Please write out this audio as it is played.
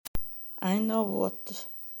I know what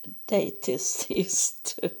date is this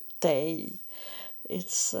today.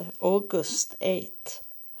 It's August 8th,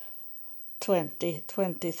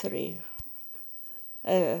 2023.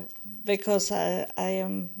 Because I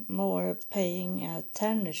am more paying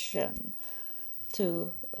attention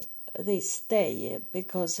to this day,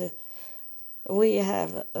 because we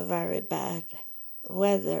have a very bad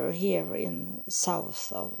weather here in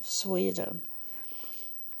south of Sweden,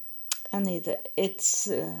 and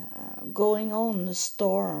it's going on a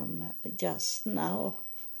storm just now.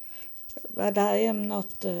 But I'm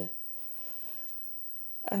not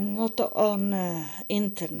on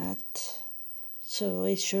internet, so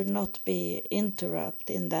it should not be interrupted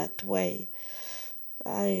in that way.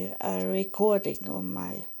 I are recording on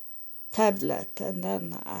my tablet, and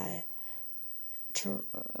then I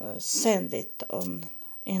send it on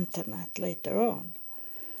internet later on.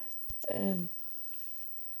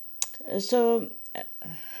 So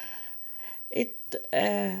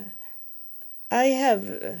I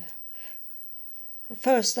have.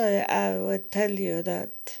 First, I would tell you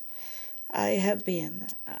that I have been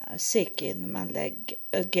sick in my leg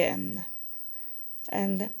again,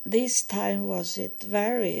 and this time was it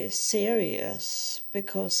very serious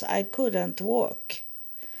because I couldn't walk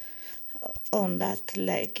on that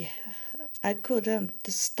leg. I couldn't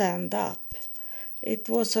stand up. It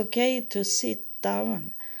was okay to sit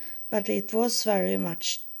down, but it was very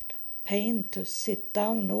much pain to sit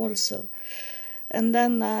down also. And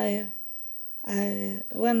then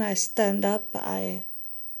when I stand up, I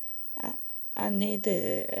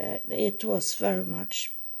needed. It was very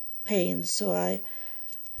much pain, so I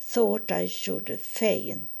thought I should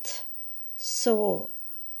faint. So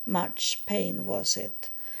much pain was it.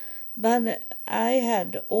 But I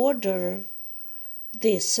had ordered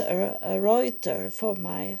this router for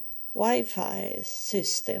my Wi-Fi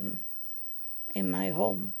system in my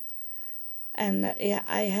home, and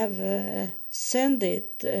I have sent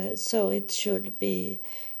it so it should be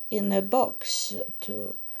in a box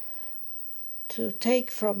to take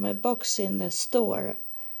from a box in the store,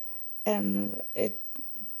 and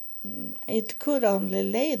it could only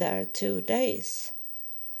lay there 2 days,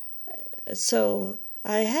 so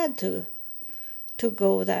I had to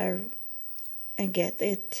go there and get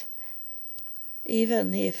it,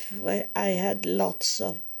 even if I had lots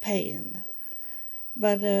of pain.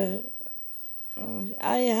 But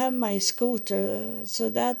I have my scooter,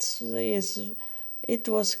 so it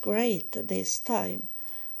was great this time.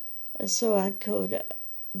 So I could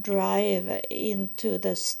drive into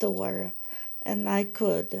the store, and I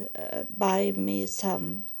could buy me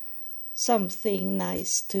something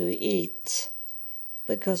nice to eat,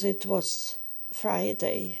 because it was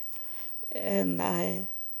Friday, and I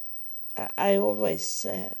always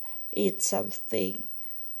eat something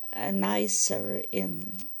nicer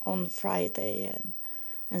on Friday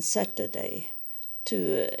and Saturday.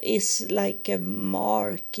 It's like a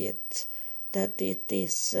market that it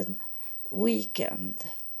is a weekend,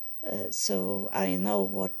 so I know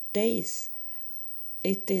what days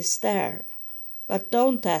it is there. But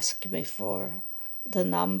don't ask me for the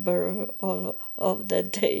number of the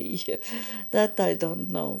day. That I don't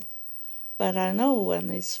know. But I know when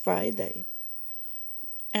it's Friday.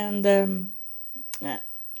 And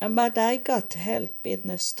but I got help in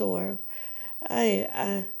the store.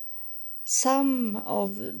 Some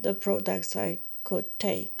of the products I could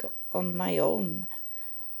take on my own,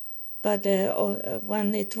 but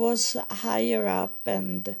when it was higher up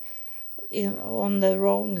and on the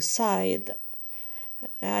wrong side,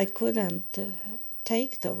 I couldn't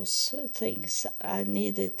take those things I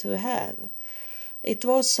needed to have. It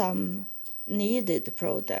was some needed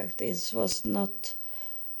product. It was not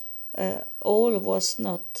all was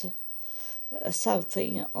not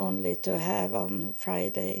something only to have on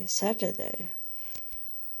Friday, Saturday.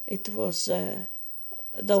 It was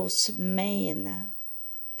those main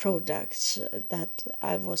products that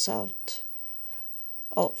I was out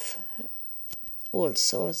of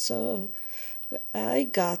also. So I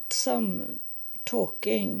got some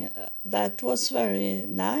talking that was very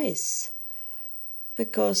nice,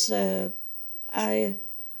 because I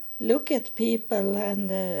look at people, and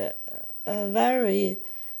very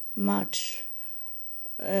much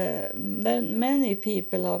many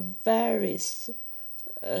people are very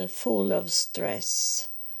full of stress,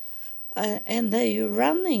 and they're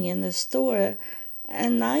running in the store,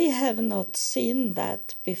 and I have not seen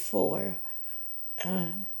that before,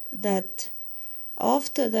 that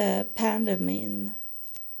after the pandemic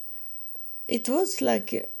it was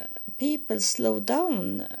like people slow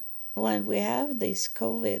down when we have this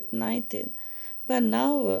COVID-19, but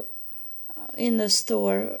now in the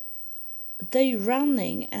store they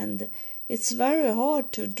running, and it's very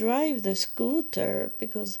hard to drive the scooter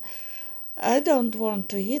because I don't want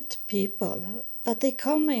to hit people, but they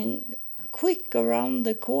coming quick around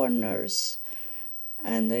the corners,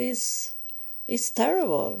 and it's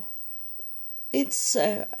terrible. It's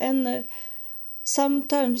and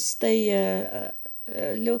sometimes they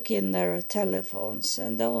look in their telephones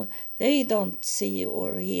and they don't see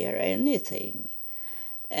or hear anything,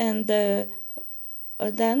 and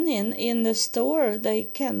then in the store they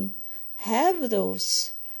can have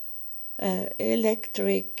those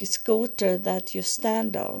electric scooter that you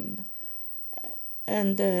stand on,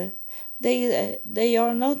 and they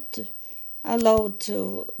are not allowed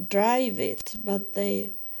to drive it, but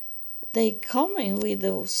they coming with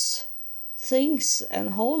those things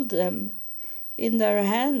and hold them in their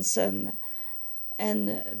hands and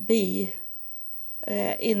be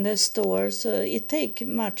in the store. So it take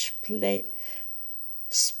much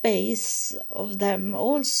space of them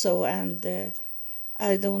also, and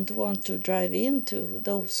I don't want to drive into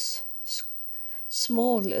those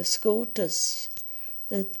small scooters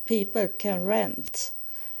that people can rent.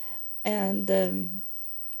 And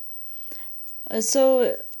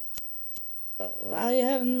so I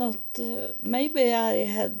have not, maybe I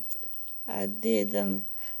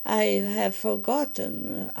have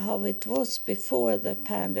forgotten how it was before the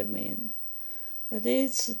pandemic. But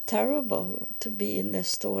it's terrible to be in the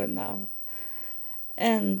store now.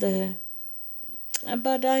 And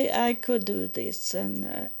but I could do this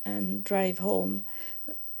and drive home.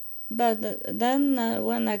 But then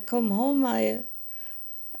when I come home,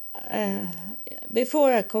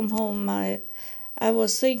 before I come home, I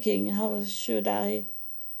was thinking how should I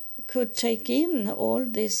could take in all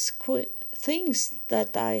these things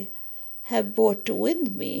that I have brought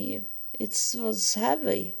with me. It was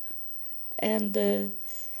heavy, and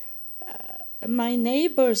my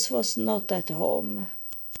neighbors was not at home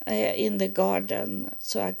in the garden,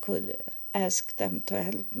 so I could ask them to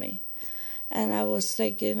help me. And I was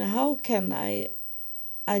thinking, how can I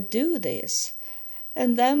do this?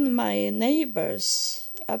 And then my neighbors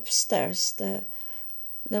upstairs, the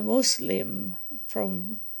Muslim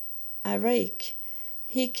from Iraq,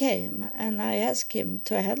 he came and I asked him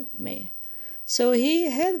to help me. So he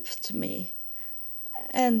helped me.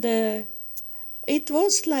 And it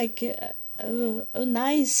was like a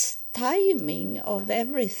nice timing of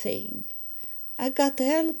everything. I got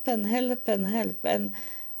help and help and help. And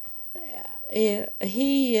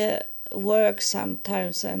he works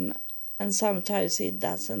sometimes and sometimes it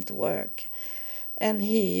doesn't work. And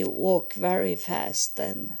he walks very fast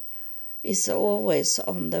and is always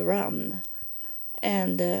on the run.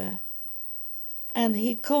 And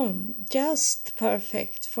he come just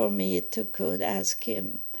perfect for me to could ask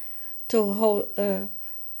him to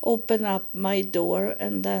open up my door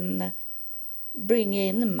and then bring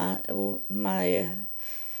in my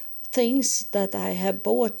things that I have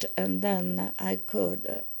bought, and then I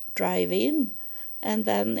could drive in, and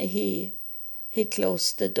then he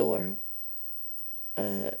closed the door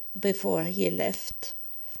before he left.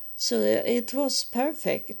 So it was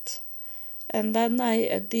perfect. And then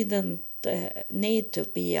I didn't need to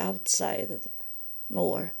be outside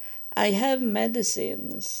more. I have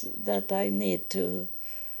medicines that I need to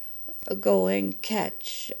go and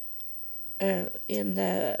catch in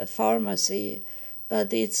the pharmacy,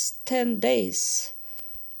 but it's 10 days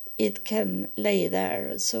it can lay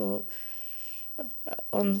there. So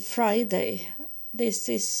on Friday, this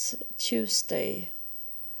is Tuesday,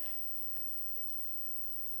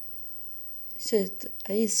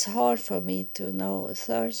 it's hard for me to know.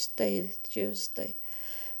 Thursday, Tuesday.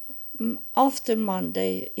 After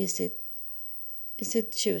Monday, is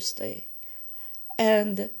it Tuesday?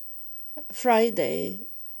 And Friday,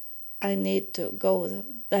 I need to go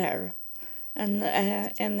there. And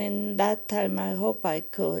in that time, I hope I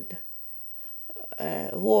could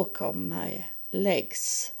walk on my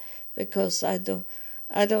legs, because I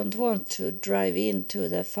don't want to drive into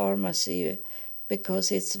the pharmacy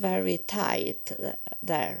because it's very tight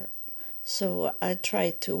there. So I try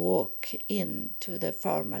to walk into the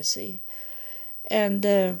pharmacy. And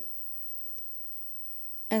then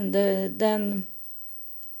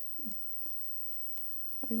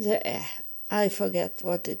I forget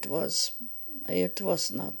what it was. It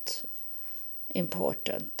was not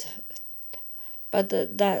important. But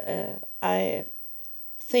I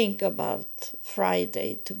think about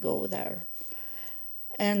Friday to go there.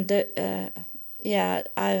 And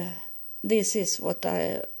this is what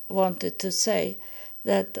I wanted to say,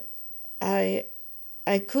 that I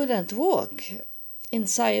couldn't walk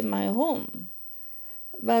inside my home,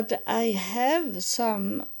 but I have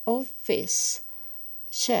some office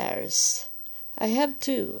chairs I have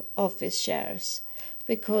 2 office chairs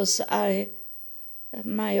because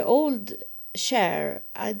my old chair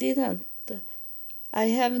I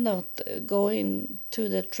have not going to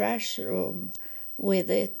the trash room with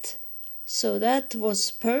it, so that was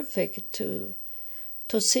perfect to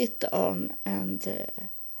sit on, and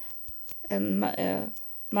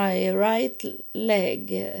my right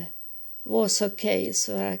leg was okay,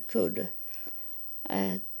 so I could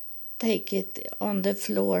take it on the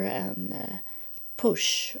floor and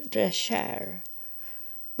push the chair.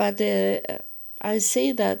 But I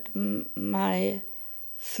see that my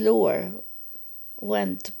floor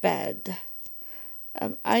went bad.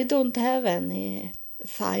 I don't have any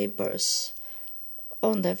fibers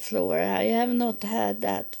on the floor. I have not had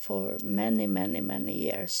that for many, many, many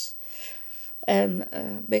years. And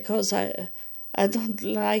because I don't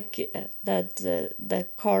like that the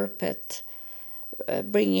carpet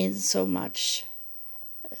bring in so much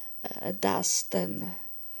dust and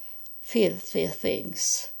filthy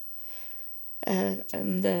things. And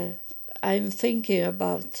I'm thinking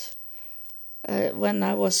about when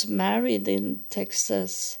I was married in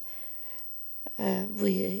Texas,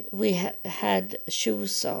 we had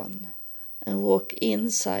shoes on and walk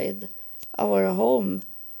inside our home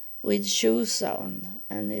with shoes on,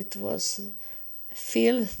 and it was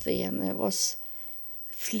filthy and there was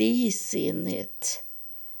fleas in it,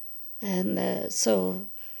 and so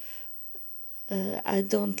I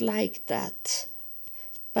don't like that.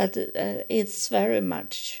 But it's very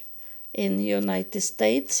much in the United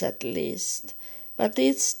States at least. But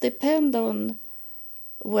it's depend on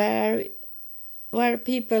where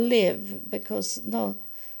people live, because not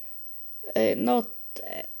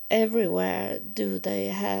everywhere do they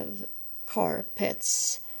have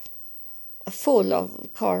carpets, full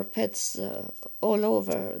of carpets all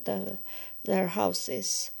over their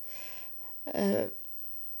houses.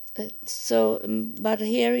 But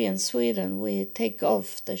here in Sweden we take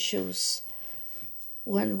off the shoes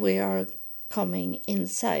when we are coming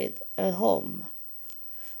inside a home.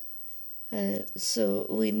 So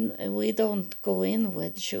we don't go in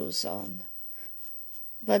with shoes on.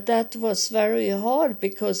 But that was very hard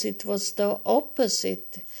because it was the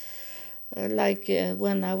opposite.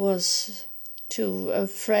 When I was to a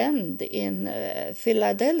friend in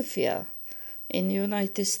Philadelphia in the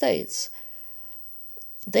United States,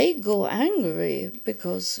 they go angry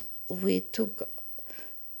because we took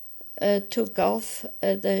off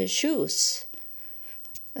the shoes.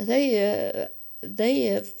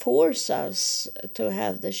 They force us to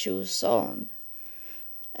have the shoes on,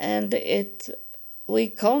 and we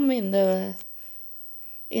come in the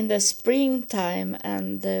springtime,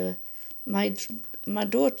 and my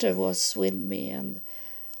daughter was with me,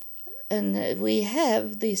 and we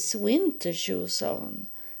have these winter shoes on,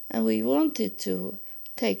 and we wanted to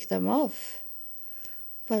take them off,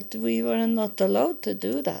 but we were not allowed to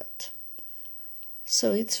do that.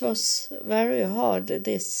 So it was very hard.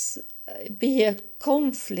 This be a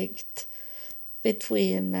conflict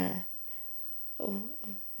between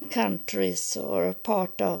countries or a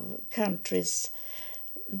part of countries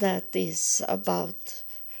that is about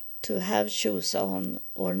to have shoes on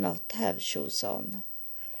or not have shoes on.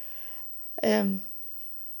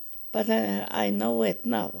 But I know it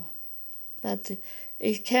now, that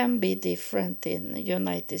it can be different in the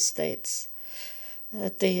United States.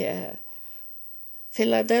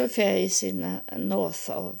 Philadelphia is in the north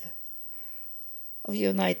of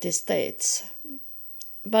United States,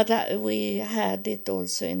 but we had it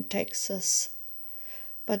also in Texas.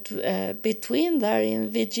 But between there in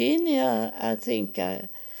Virginia, I think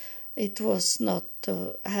it was not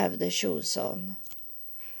to have the shoes on,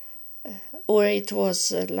 or it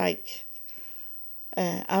was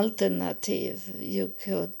alternative. You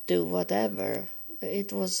could do whatever.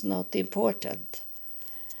 It was not important.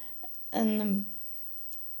 And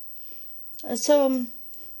so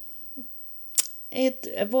it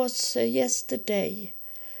was yesterday.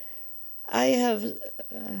 I have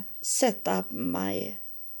set up my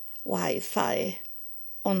Wi-Fi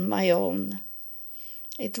on my own.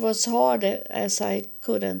 It was hard as I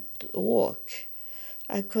couldn't walk.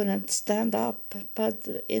 I couldn't stand up, but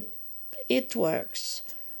it works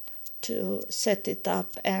to set it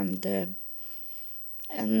up, and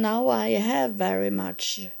now I have very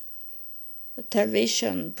much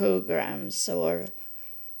television programs or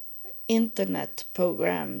internet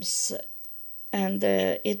programs, and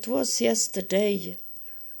it was yesterday.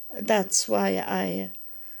 That's why I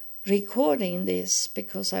recording this,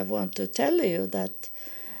 because I want to tell you that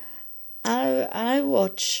I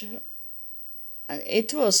watch.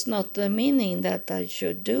 It was not the meaning that I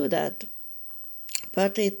should do that,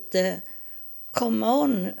 but it come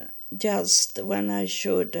on just when I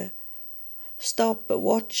should stop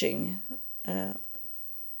watching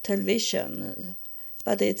television,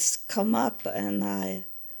 but it's come up and I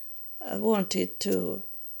wanted to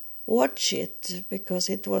watch it because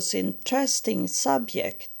it was an interesting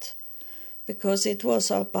subject, because it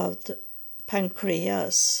was about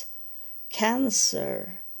pancreas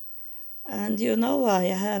cancer. And I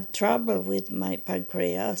have trouble with my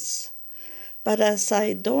pancreas. But as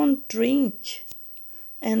I don't drink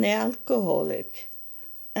any alcoholic,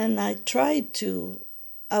 and I try to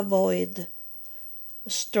avoid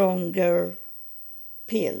stronger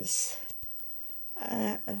pills,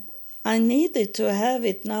 I needed to have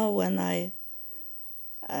it now when I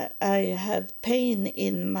have pain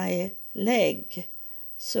in my leg.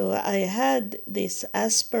 So I had these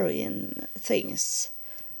aspirin things,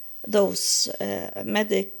 those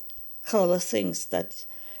medical things that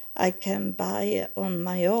I can buy on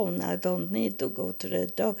my own. I don't need to go to the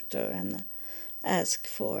doctor and ask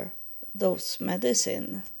for those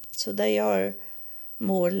medicine. So they are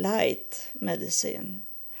more light medicine.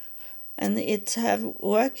 And it's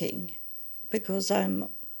working because I'm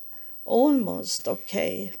almost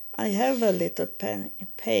okay. I have a little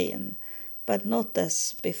pain, but not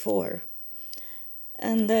as before.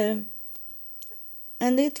 And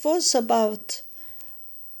it was about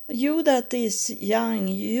you that is young.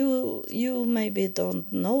 You maybe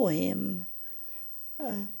don't know him,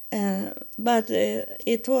 but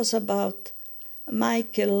it was about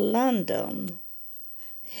Michael Landon.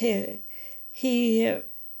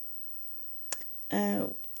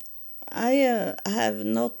 I have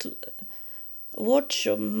not watched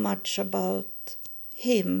so much about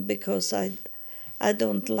him because I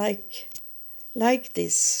don't like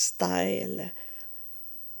this style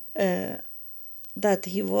that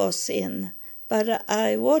he was in. But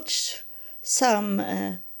I watched some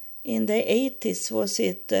in the 80s. Was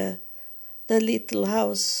it the Little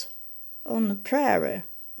House on the Prairie?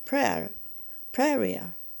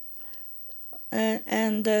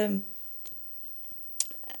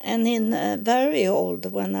 And in very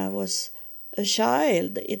old, when I was a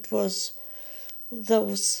child, it was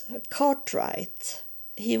those Cartwright.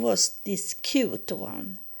 He was this cute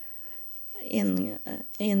one in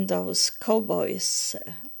those cowboys,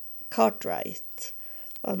 Cartwright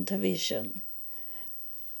on television.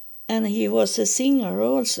 And he was a singer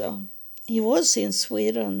also. He was in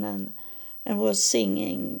Sweden and was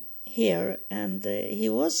singing here, and he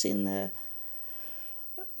was in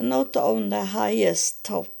not on the highest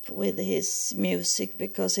top with his music,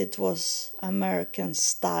 because it was American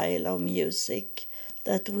style of music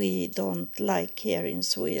that we don't like here in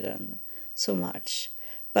Sweden so much.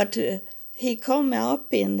 But he came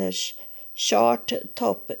up in the chart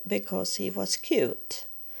top because he was cute,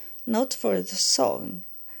 not for the song.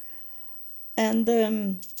 And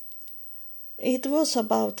it was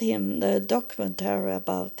about him, the documentary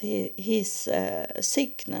about his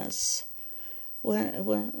sickness.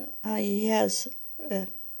 When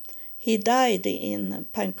he died in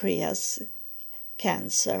pancreas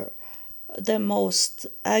cancer, the most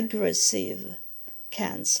aggressive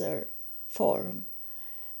cancer form,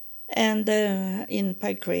 and in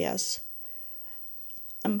pancreas.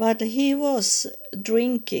 But he was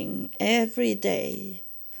drinking every day,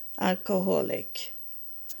 alcoholic.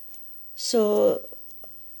 So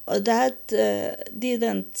that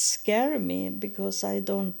didn't scare me, because I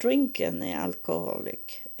don't drink any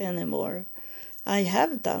alcoholic anymore. I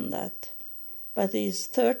have done that, but it's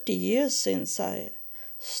 30 years since I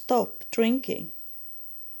stopped drinking.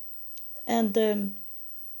 But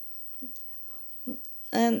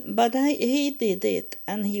he did it,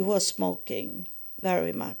 and he was smoking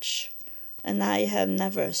very much, and I have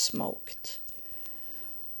never smoked.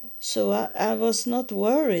 So I was not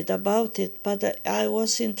worried about it, but I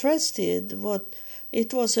was interested.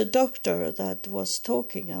 It was a doctor that was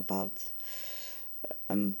talking about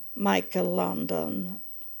Michael Landon.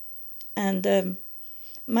 And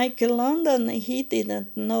Michael Landon, he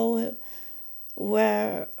didn't know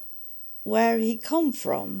where he come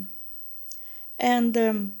from. And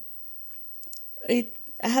it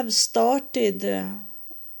have started,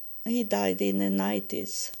 he died in the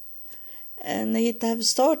 90s. And it have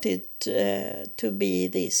started to be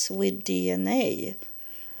this with DNA.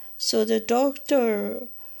 So the doctor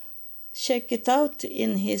checked it out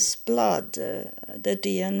in his blood, the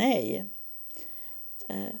DNA.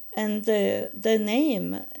 And the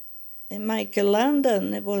name, Michael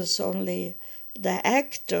Landon, was only the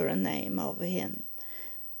actor name of him.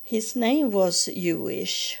 His name was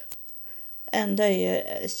Jewish. And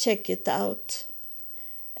they checked it out.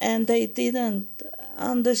 And they didn't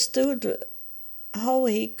understood how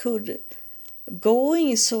he could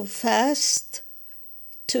going so fast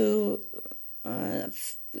to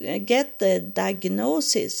get the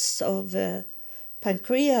diagnosis of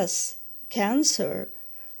pancreas cancer,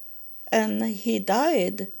 and he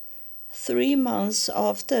died 3 months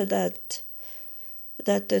after that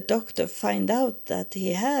the doctor found out that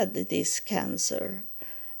he had this cancer.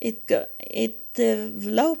 It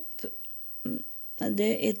developed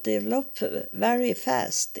very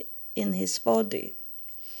fast in his body,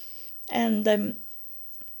 and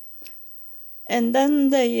then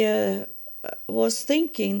they was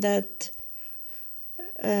thinking that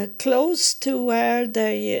close to where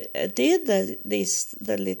they did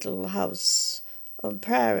the little house on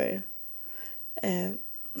prairie,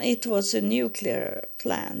 it was a nuclear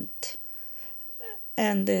plant,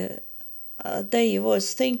 and they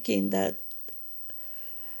was thinking that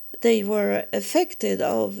they were affected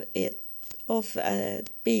of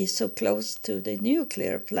be so close to the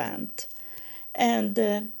nuclear plant, and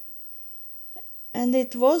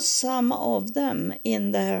it was some of them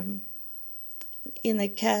in a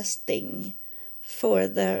casting for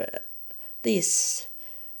these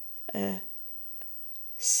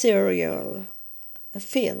serial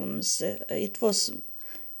films. It was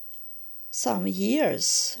some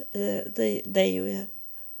years they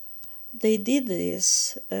did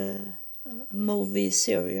this movie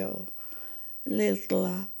serial,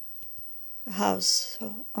 little house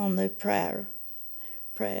on the prayer.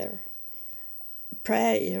 I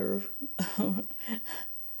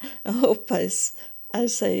hope I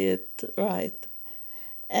say it right.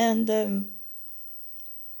 And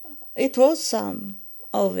it was some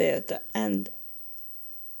of it, and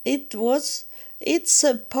it's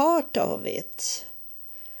a part of it.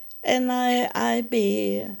 And I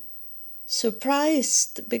be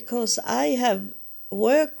surprised because I have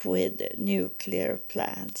worked with nuclear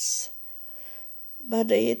plants,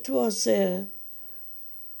 but it was in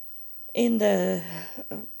the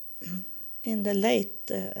late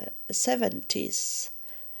 70s.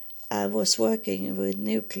 I was working with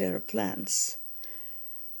nuclear plants,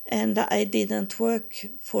 and I didn't work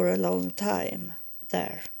for a long time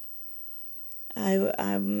there.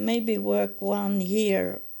 I maybe worked 1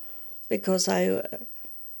 year because I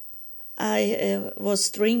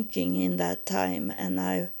was drinking in that time, and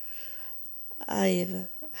I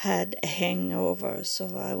had a hangover,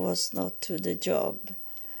 so I was not to the job.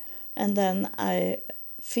 And then I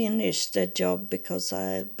finished the job because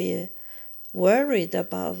I'd be worried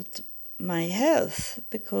about my health,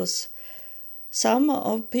 because some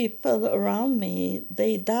of people around me,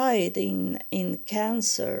 they died in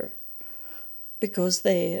cancer because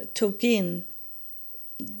they took in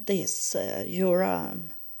this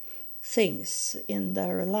urine things in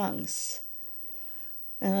their lungs.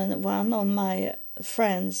 And one of my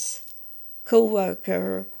friends,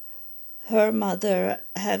 co-worker, her mother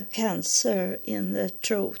had cancer in the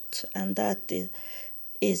throat, and that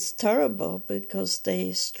is terrible because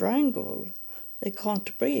they strangle. They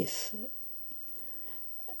can't breathe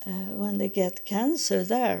when they get cancer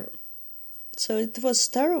there. So it was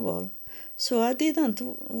terrible. So I didn't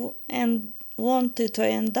wanted to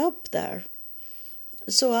end up there.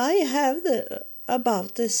 So I have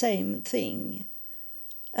about the same thing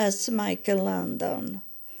as Michael Landon.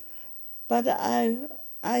 But I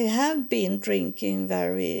have been drinking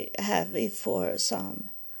very heavy for some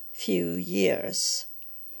few years.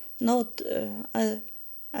 Not,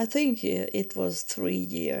 I think it was 3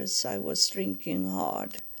 years I was drinking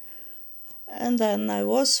hard. And then I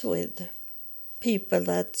was with people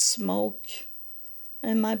that smoke.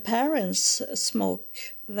 And my parents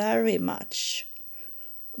smoke very much,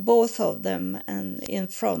 both of them, and in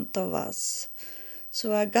front of us.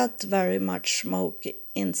 So I got very much smoke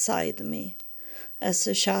inside me as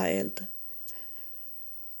a child.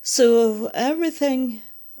 So everything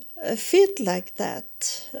fit like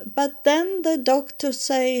that. But then the doctor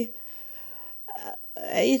say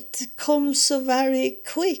it comes so very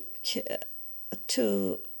quick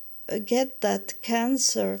to get that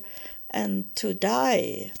cancer and to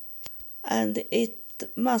die. And it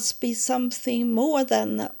must be something more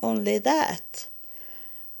than only that.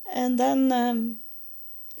 And then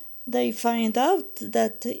they find out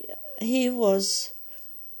that he was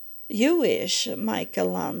Jewish,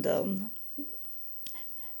 Michael Landon.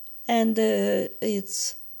 And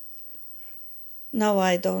it's, now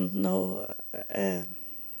I don't know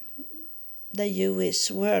the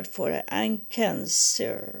Jewish word for it,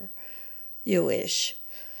 Ashkenazi Jewish.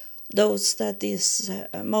 Those that is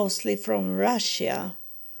mostly from Russia,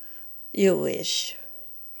 Jewish.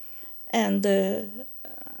 And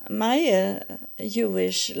my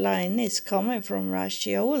Jewish line is coming from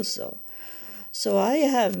Russia also. So I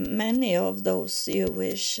have many of those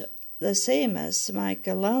Jewish, the same as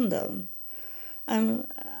Michael Landon.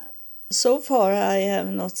 So far I have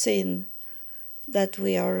not seen that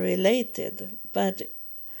we are related, but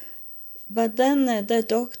then the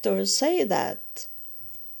doctors say that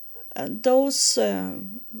those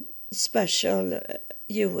special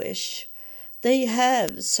Jewish, they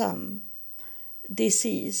have some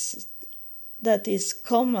disease that is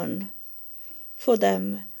common for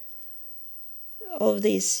them of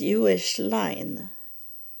this Jewish line.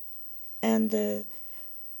 And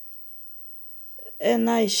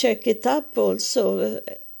I check it up also.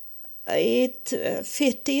 It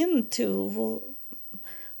fit into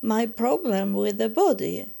my problem with the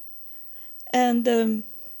body. And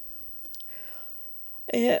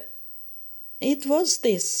it was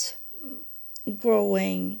this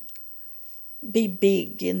growing, be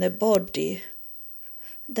big in the body,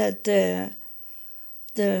 that the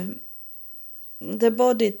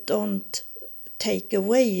body don't take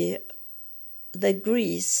away the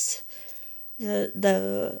grease,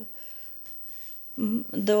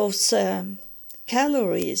 those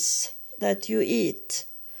calories that you eat.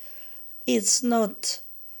 It's not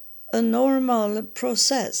a normal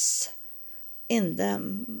process in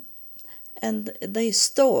them, and they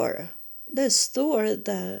store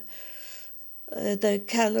the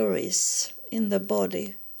calories in the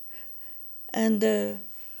body, and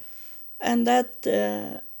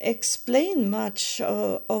that explain much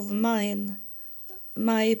of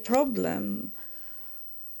my problem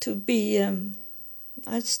to be.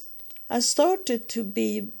 I started to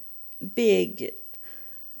be big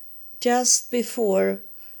just before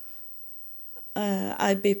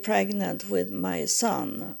I be pregnant with my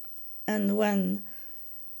son, and when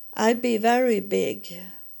I be very big,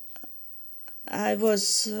 I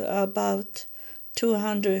was about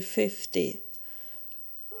 250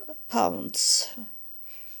 pounds,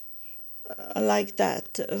 like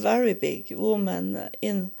that, a very big woman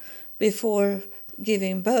before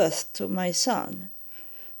giving birth to my son.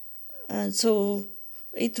 And so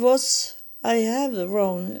it was, I have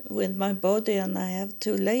wrong with my body, and I have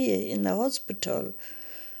to lay in the hospital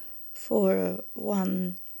for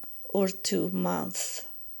 1 or 2 months,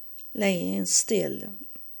 laying still.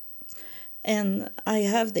 And I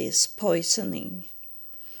have this poisoning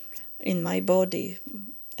in my body.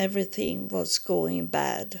 Everything was going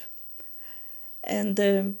bad. And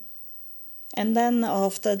then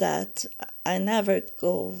after that, I never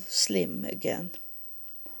go slim again.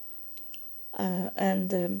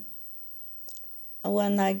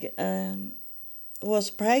 When I was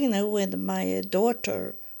pregnant with my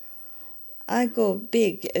daughter, I go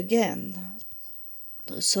big again,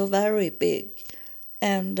 so very big.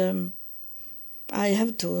 And I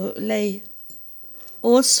have to lay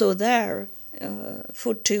also there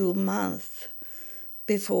for 2 months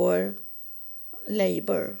before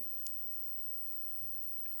labor.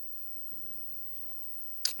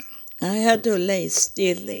 I had to lay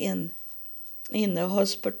still in the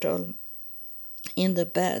hospital, in the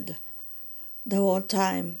bed, the whole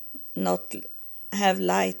time, not have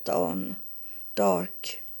light on,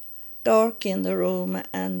 dark in the room,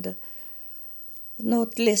 and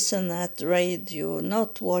not listen at radio,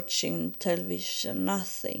 not watching television,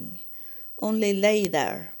 nothing. Only lay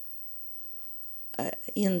there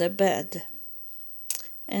in the bed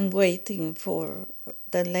and waiting for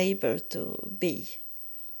the labor to be.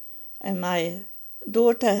 And my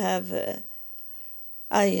daughter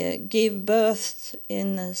I gave birth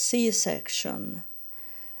in a C-section,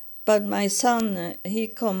 but my son, he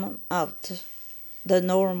come out the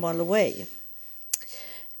normal way.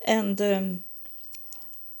 And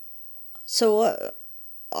so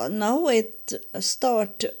now it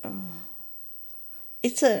start.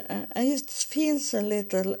 It feels a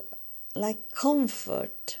little like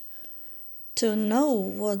comfort to know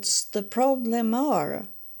what's the problem are,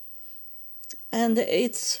 and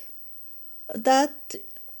it's that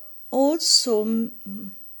also.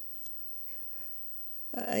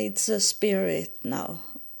 It's a spirit now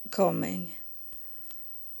coming.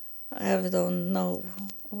 I don't know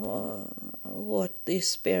what this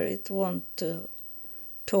spirit want to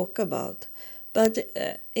talk about, but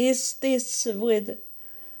is this with?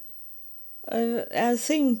 I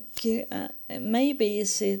think maybe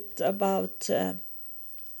is it about?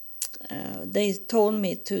 They told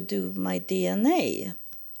me to do my DNA,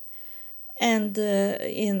 and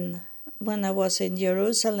when I was in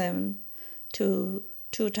Jerusalem to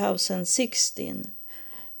 2016,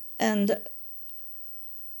 and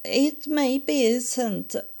it maybe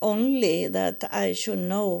isn't only that I should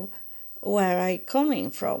know where I'm coming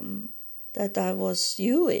from, that I was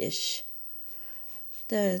Jewish,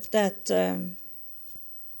 that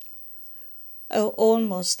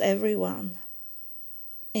almost everyone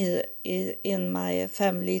in my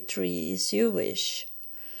family tree is Jewish.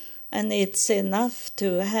 And it's enough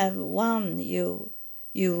to have one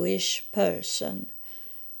Jewish person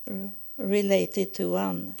related to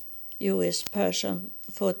one Jewish person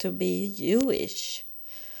for to be Jewish.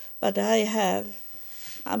 But I have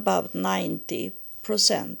about 90%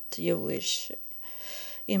 Jewish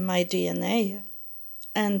in my DNA.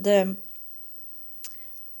 And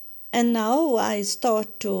now I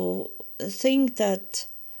start to think that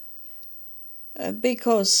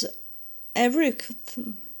because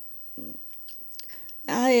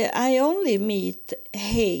I only meet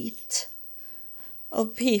hate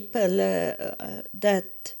of people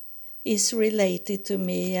that is related to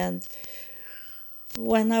me. And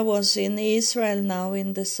when I was in Israel now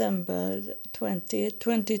in December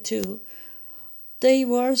 2022, they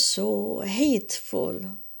were so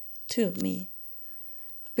hateful to me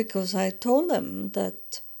because I told them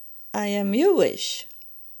that I am Jewish.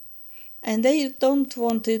 And they don't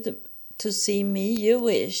wanted to see me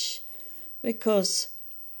Jewish because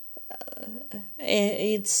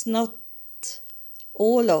it's not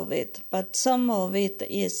all of it, but some of it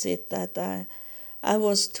is it that I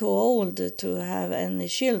was too old to have any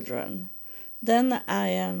children. Then I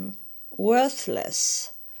am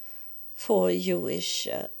worthless for Jewish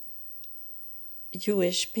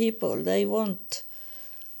people. They want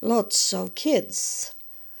lots of kids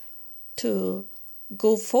to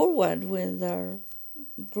go forward with their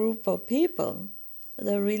group of people,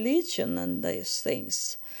 the religion and these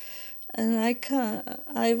things. And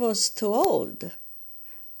I was too old.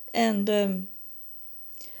 And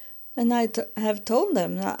I have told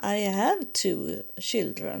them that I have 2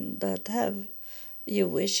 children that have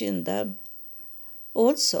Jewish in them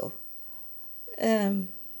also.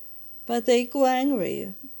 But they go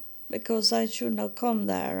angry because I should not come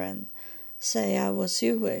there and say I was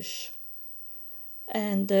Jewish.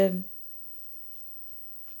 And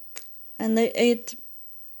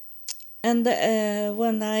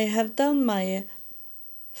when I have done my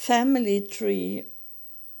family tree,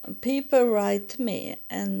 people write me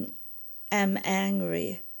and am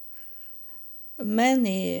angry.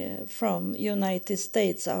 Many from United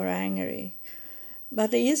States are angry,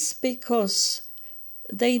 but it's because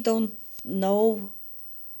they don't know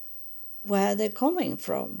where they're coming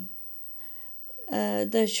from.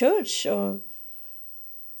 The church or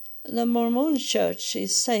the Mormon church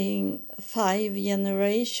is saying 5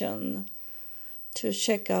 generations to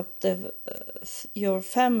check up your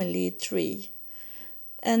family tree.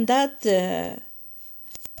 And that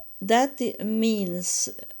means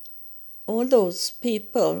all those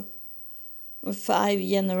people, 5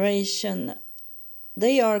 generations,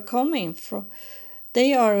 they are coming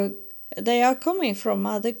from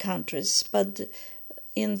other countries, but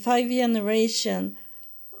in 5 generations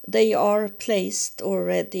they are placed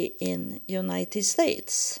already in United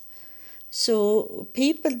States. So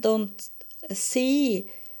people don't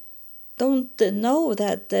know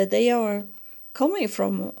that they are coming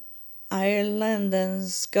from Ireland and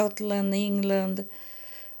Scotland, England,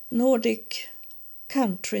 Nordic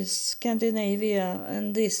countries, Scandinavia,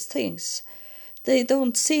 and these things. They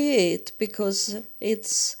don't see it because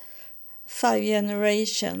it's 5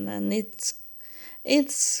 generations, and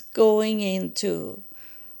it's going into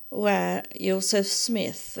where Joseph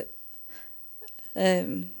Smith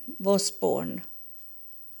was born,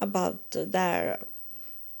 about there,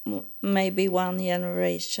 maybe 1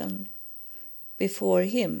 generation before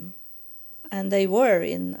him. And they were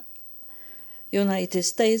in United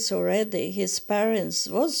States already. His parents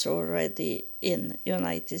was already in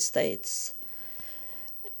United States.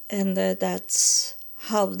 And that's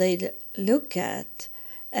how they look at.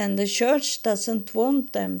 And the church doesn't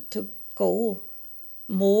want them to go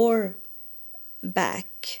more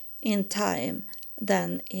back in time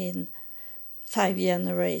than in 5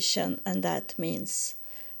 generations, and that means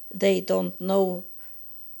they don't know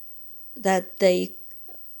that they,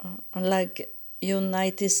 like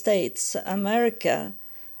United States, America,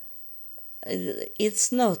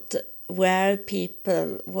 it's not where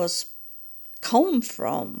people was come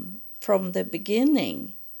from the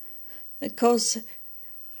beginning, because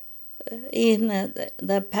in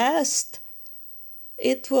the past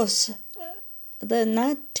it was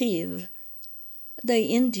the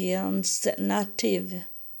Indians, native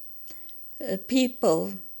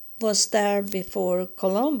people was there before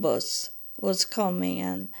Columbus was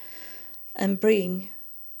coming and bring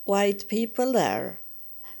white people there.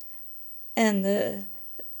 And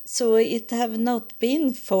so it have not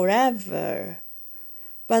been forever,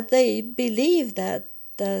 but they believe that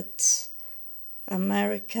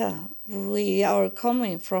America. We are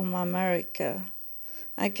coming from America.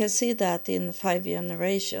 I can see that in 5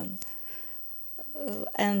 generations.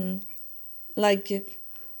 And like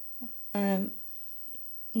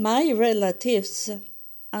my relatives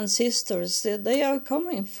and sisters, they are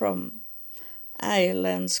coming from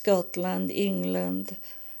Ireland, Scotland, England,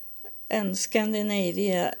 and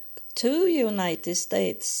Scandinavia to United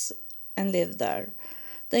States and live there.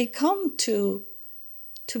 They come to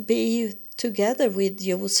be together with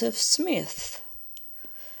Joseph Smith.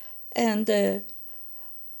 And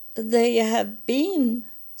they have been,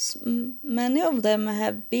 many of them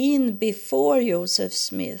have been before Joseph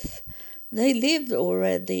Smith. They lived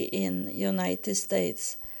already in United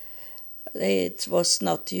States. It was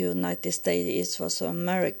not United States, it was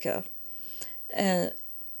America.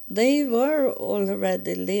 They were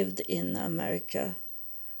already lived in America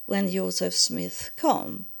when Joseph Smith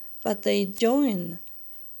came, but they joined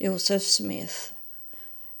Joseph Smith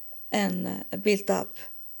and built up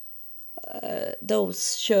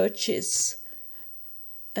those churches,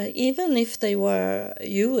 even if they were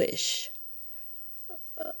Jewish.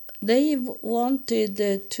 They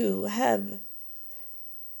wanted to have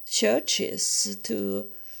churches to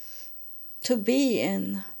be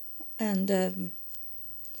in, and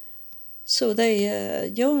so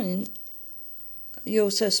they joined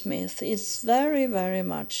Joseph Smith. It's very, very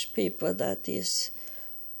much people that is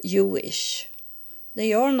Jewish.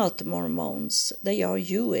 They are not Mormons, they are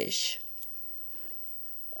Jewish.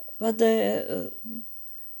 But the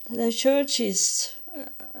church is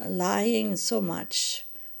lying so much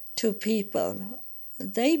to people.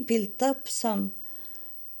 They built up some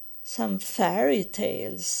fairy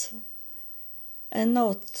tales, and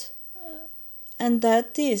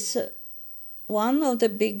that is one of the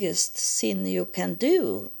biggest sin you can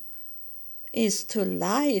do, is to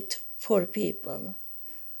lie for people.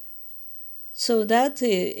 So that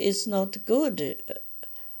is not good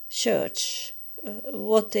church,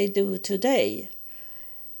 what they do today.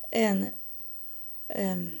 And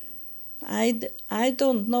I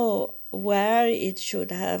don't know where it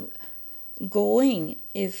should have going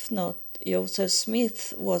if not Joseph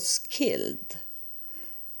Smith was killed.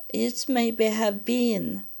 It maybe have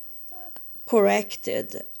been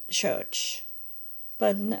corrected church,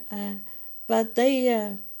 but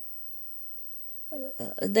they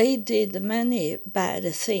did many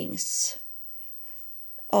bad things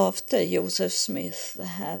after Joseph Smith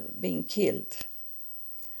have been killed,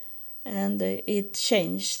 and it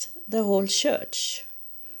changed the whole church.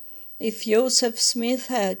 If Joseph Smith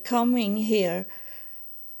had coming here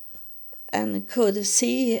and could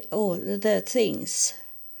see all the things,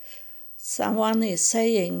 someone is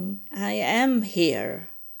saying, I am here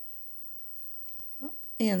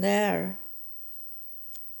in there.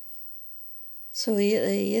 So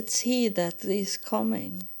it's he that is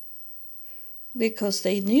coming. Because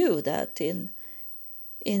they knew that in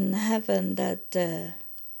heaven that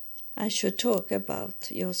I should talk about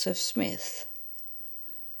Joseph Smith.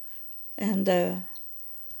 And I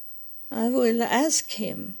will ask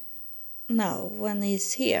him now when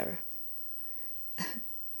he's here.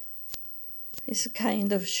 He's a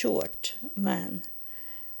kind of short man.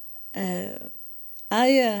 I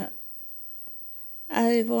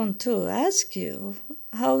want to ask you,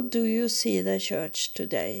 how do you see the church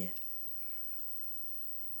today?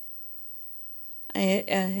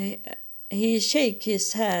 He shakes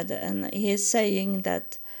his head and he's saying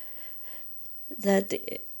that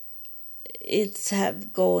it's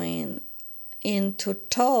have going in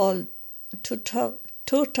total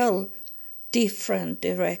different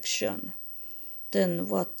direction than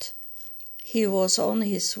what he was on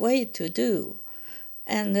his way to do.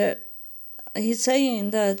 And he's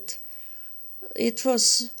saying that it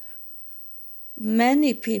was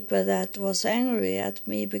many people that was angry at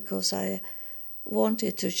me because I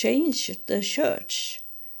wanted to change the church.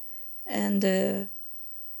 And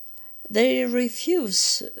they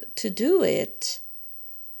refuse to do it.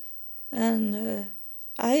 And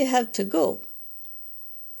I had to go.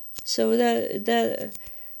 So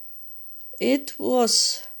it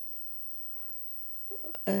was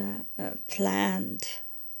planned,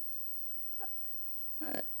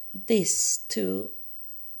 this to...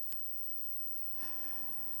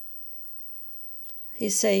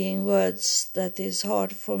 He's saying words that is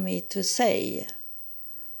hard for me to say.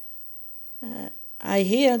 I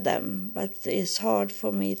hear them, but it's hard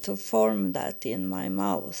for me to form that in my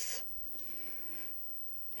mouth.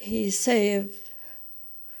 He said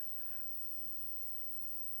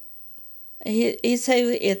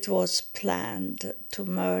it was planned to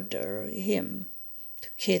murder him, to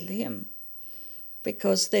kill him,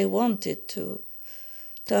 because they wanted to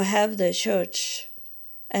to have the church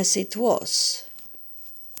as it was,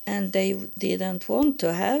 and they didn't want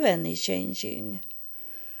to have any changing.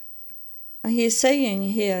 He's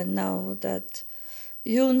saying here now that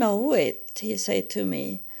you know it, he said to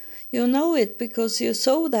me. You know it because you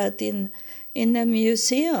saw that in a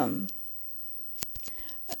museum.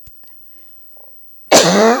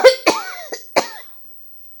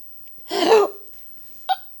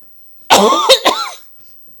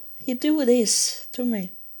 He do this to me.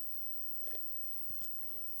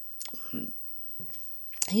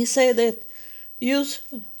 He said that you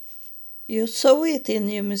saw it in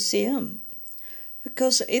your museum,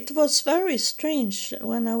 because it was very strange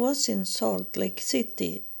when I was in Salt Lake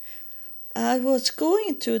City. I was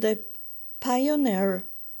going to the Pioneer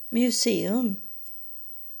Museum,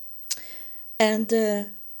 and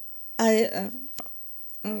I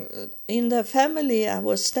in the family I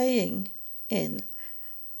was staying in,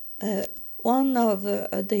 one of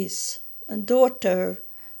these daughter,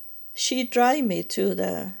 she drive me to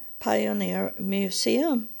the Pioneer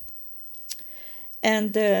Museum,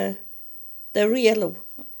 and the real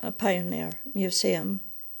Pioneer Museum,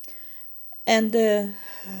 and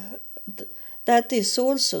that is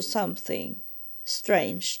also something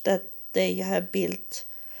strange, that they have built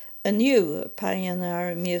a new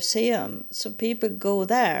Pioneer Museum, so people go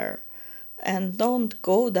there and don't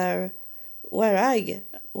go there where I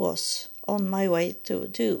was on my way to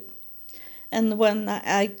do. And when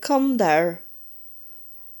I come there,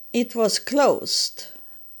 it was closed,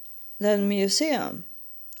 the museum.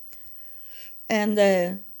 And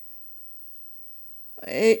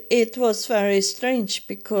it was very strange,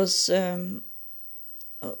 because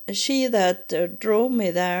she that drove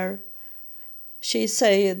me there, she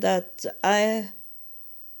said that I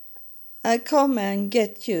come and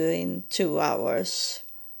get you in 2 hours,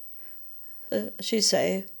 she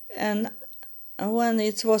said. And when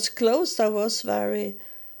it was closed, I was very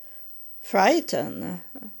frightened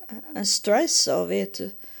and stressed of it,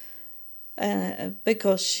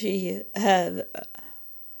 because she had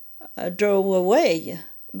drove away.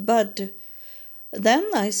 But then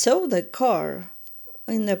I saw the car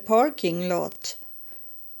in the parking lot,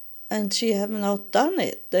 and she have not done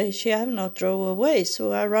it. She have not drove away,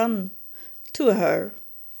 so I ran to her.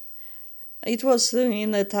 It was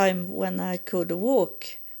in a time when I could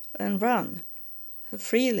walk and run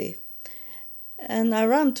freely. And I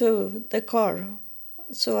ran to the car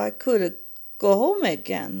so I could go home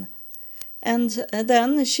again. And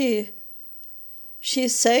then she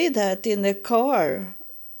said that in the car,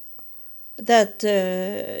 that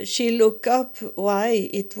she looked up why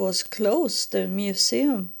it was closed, the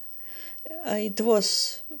museum. It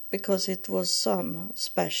was because it was some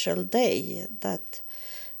special day that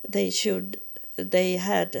they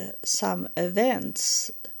had some events.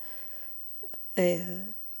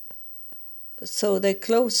 So they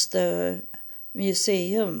closed the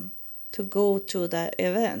museum to go to the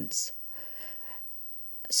events.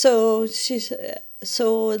 So she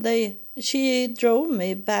drove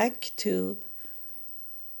me back to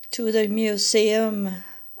the museum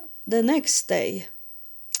the next day.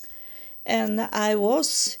 And I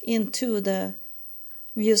was into the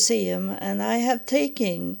museum, and I have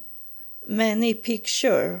taken many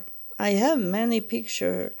pictures. I have many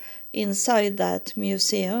pictures inside that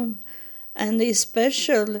museum, and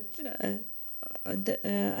especially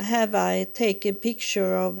have I taken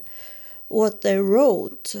picture of what they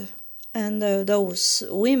wrote, and those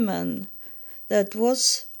women that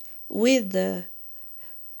was with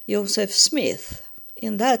Joseph Smith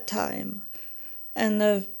in that time.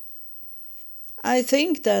 And I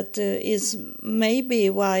think that is maybe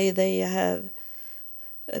why they have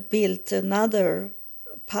built another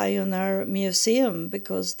Pioneer Museum,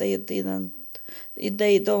 because they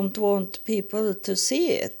don't want people to see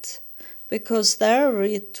it, because there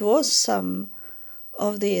it was some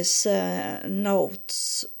of these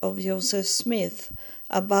notes of Joseph Smith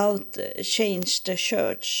about change the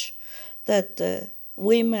church, that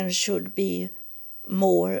women should be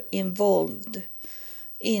more involved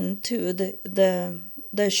into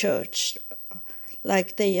the church,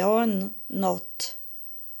 like they are not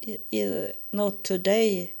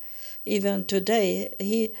today. Even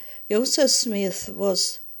today, Joseph Smith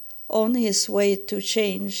was on his way to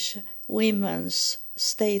change women's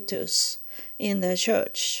status in the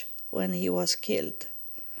church when he was killed.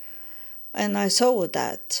 And I saw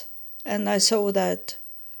that. And I saw that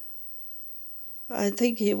I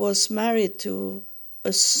think he was married to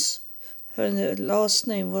her last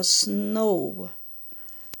name was Snow.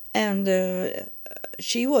 And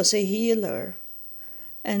she was a healer.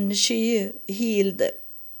 And she healed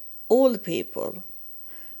all people.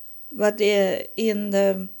 But in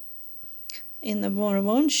the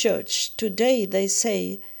Mormon church today, they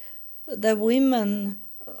say the women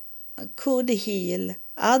could heal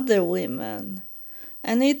other women,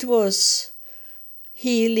 and it was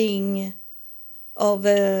healing of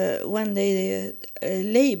when they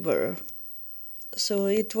labor. So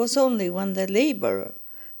it was only when they labor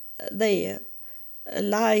they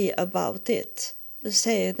lie about it. They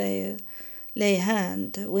say they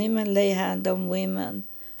women lay hand on women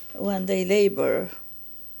when they labor,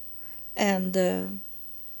 and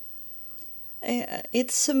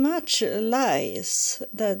it's much lies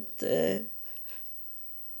that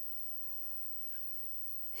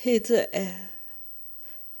he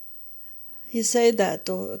said that,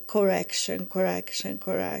 oh, correction,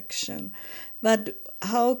 but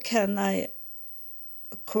how can I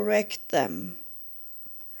correct them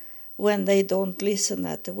when they don't listen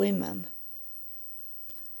at the women?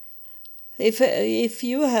 If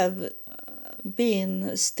you have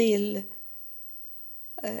been still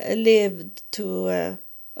lived to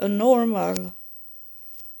a normal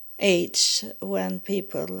age when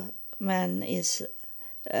men is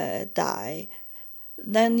die,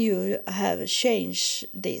 then you have changed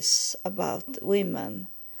this about women,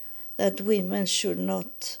 that women should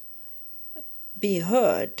not be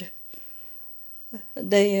heard.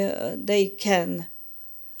 They can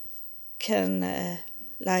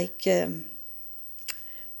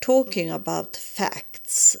talking about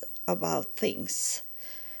facts about things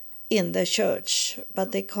in the church,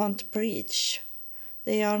 but they can't preach.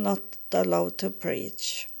 They are not allowed to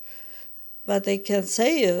preach, but they can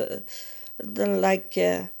say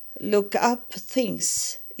look up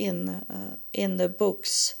things in the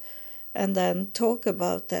books and then talk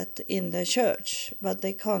about that in the church, but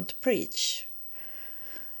they can't preach.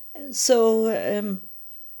 So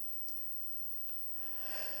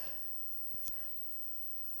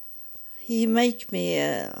he make me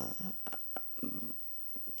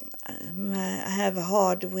have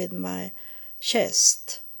hard with my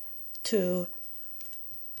chest to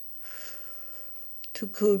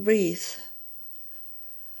could breathe.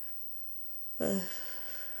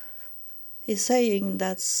 He's saying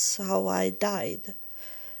that's how I died.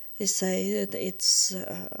 He said it's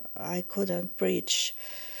I couldn't breathe.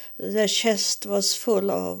 The chest was full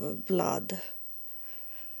of blood.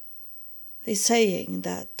 He's saying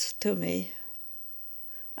that to me.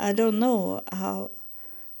 I don't know how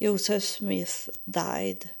Joseph Smith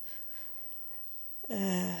died,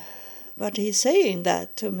 but he's saying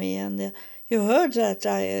that to me, and you heard that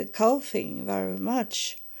I coughing very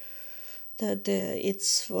much, that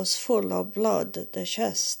it was full of blood, the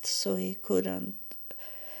chest, so he couldn't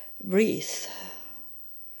breathe.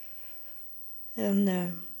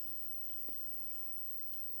 And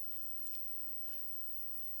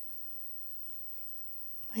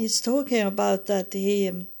he's talking about that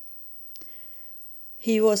he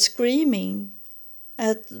was screaming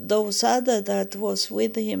at those other that was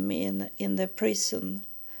with him in the prison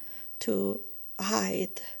to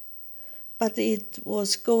hide. But it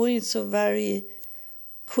was going so very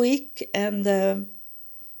quick, and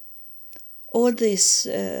all this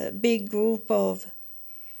big group of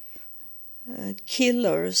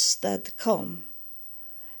killers that come.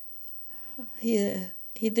 He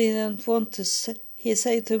didn't want to say, he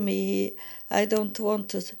said to me, I don't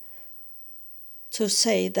want to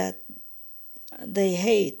say that they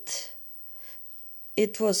hate.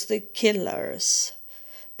 It was the killers.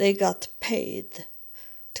 They got paid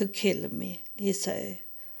to kill me, he said.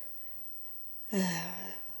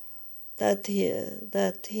 That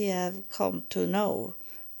he have come to know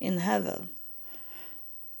in heaven.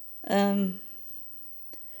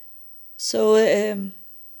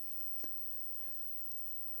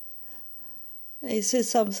 Is there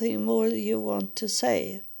something more you want to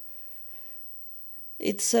say?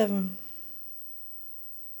 It's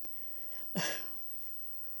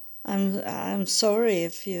I'm sorry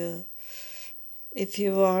if you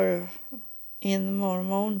are in the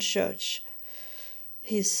Mormon church.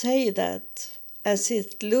 He say that as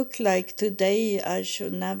it looked like today, I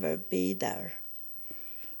should never be there.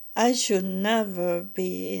 I should never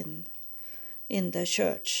be in the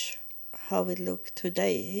church. How it look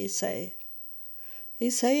today, he say.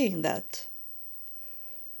 He's saying that.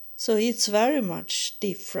 So it's very much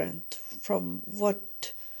different from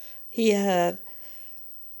what he have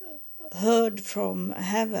heard from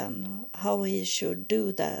heaven, how he should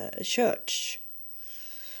do the church.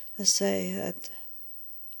 I say that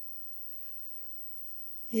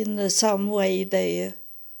in some way they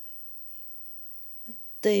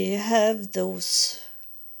have those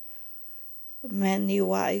many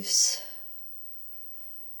wives,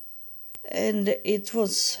 and it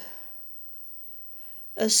was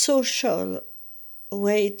a social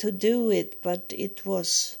way to do it, but it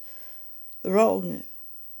was wrong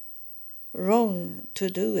to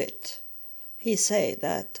do it. He said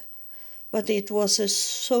that. But it was a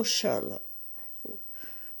social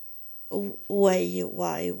way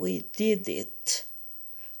why we did it.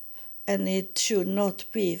 And it should not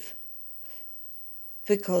be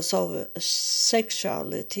because of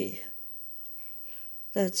sexuality.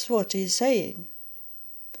 That's what he's saying.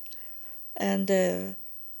 And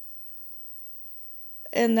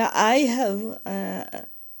I have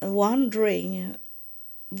wondering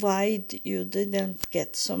why you didn't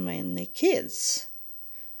get so many kids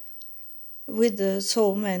with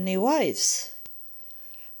so many wives.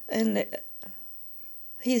 And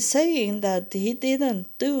he's saying that he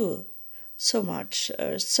didn't do so much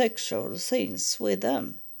sexual things with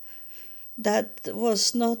them. That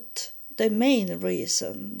was not the main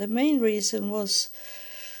reason. The main reason was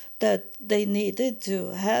that they needed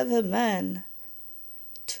to have a man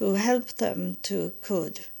to help them to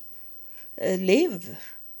could live,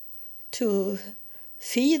 to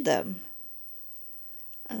feed them,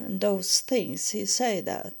 and those things. He said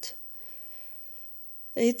that.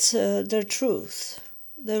 It's the truth,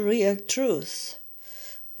 the real truth.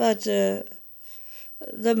 But the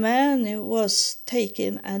man was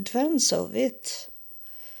taking advantage of it.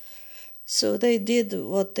 So they did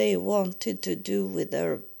what they wanted to do with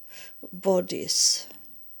their bodies.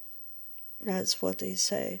 That's what they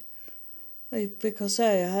say. Because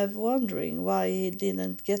I have wondering why he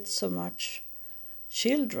didn't get so much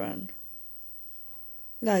children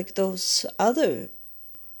like those other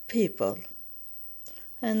people.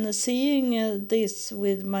 And seeing this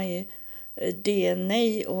with my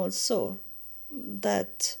DNA also,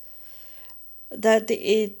 that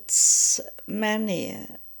it's many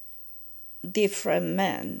different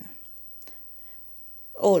men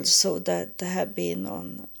also that have been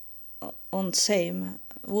on same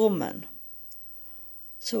woman.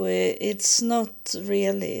 So it's not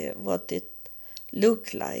really what it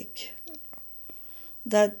looked like.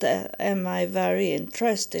 That am I very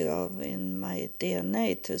interested of in my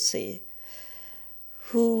DNA to see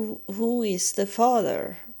who is the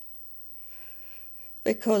father,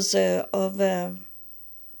 because of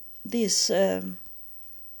this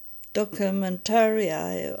documentary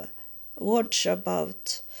I watch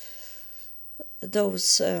about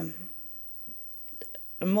those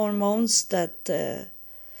Mormons that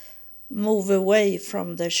move away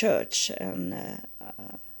from the church and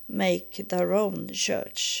make their own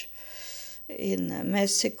church in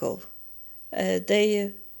Mexico.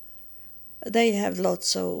 They have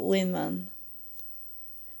lots of women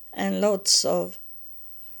and lots of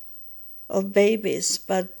babies,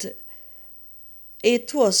 but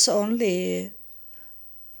it was only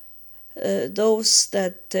those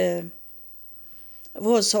that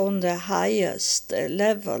was on the highest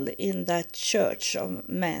level in that church of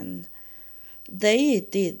men. They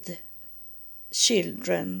did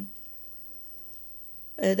children.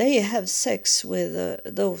 They have sex with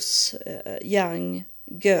those young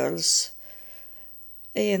girls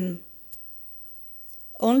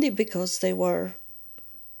only because they were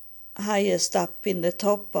highest up in the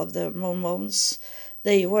top of the Mormons.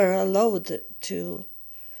 They were allowed to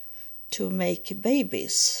make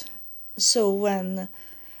babies. So when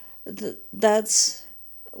that's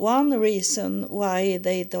one reason why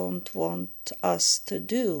they don't want us to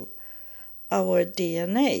do our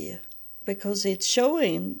DNA, because it's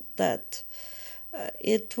showing that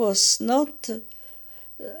it was not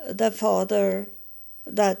the father.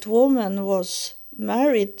 That woman was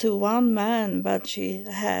married to one man, but she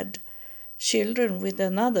had children with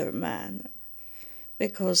another man,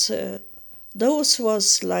 because those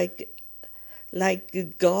was like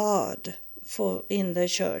God in the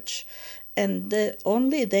church, and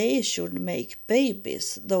only they should make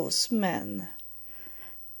babies, those men.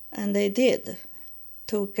 And they did,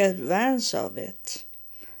 took advantage of it.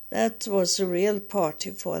 That was a real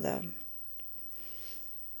party for them.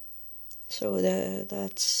 So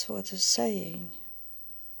that's what it's saying.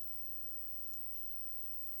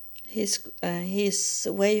 He's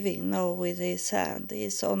waving now with his hand.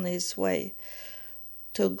 He's on his way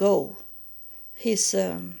to go.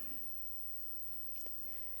 And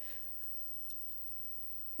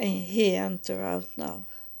he enter out now.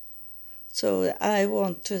 So I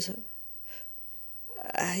want to.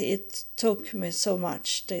 It took me so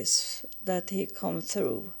much that he come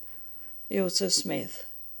through, Joseph Smith.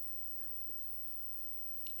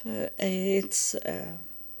 It's.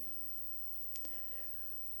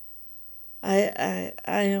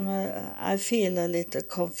 I feel a little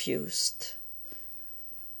confused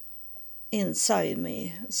inside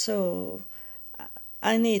me. So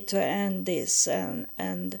I need to end this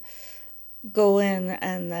and go in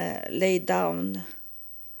and lay down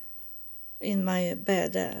in my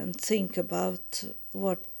bed and think about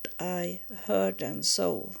what I heard and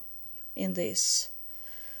saw in this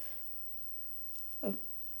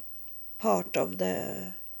part of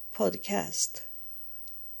the podcast.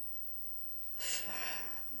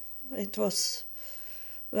 It was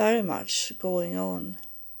very much going on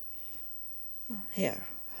here.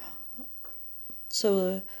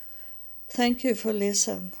 So thank you for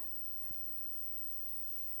listening,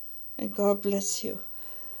 and God bless you.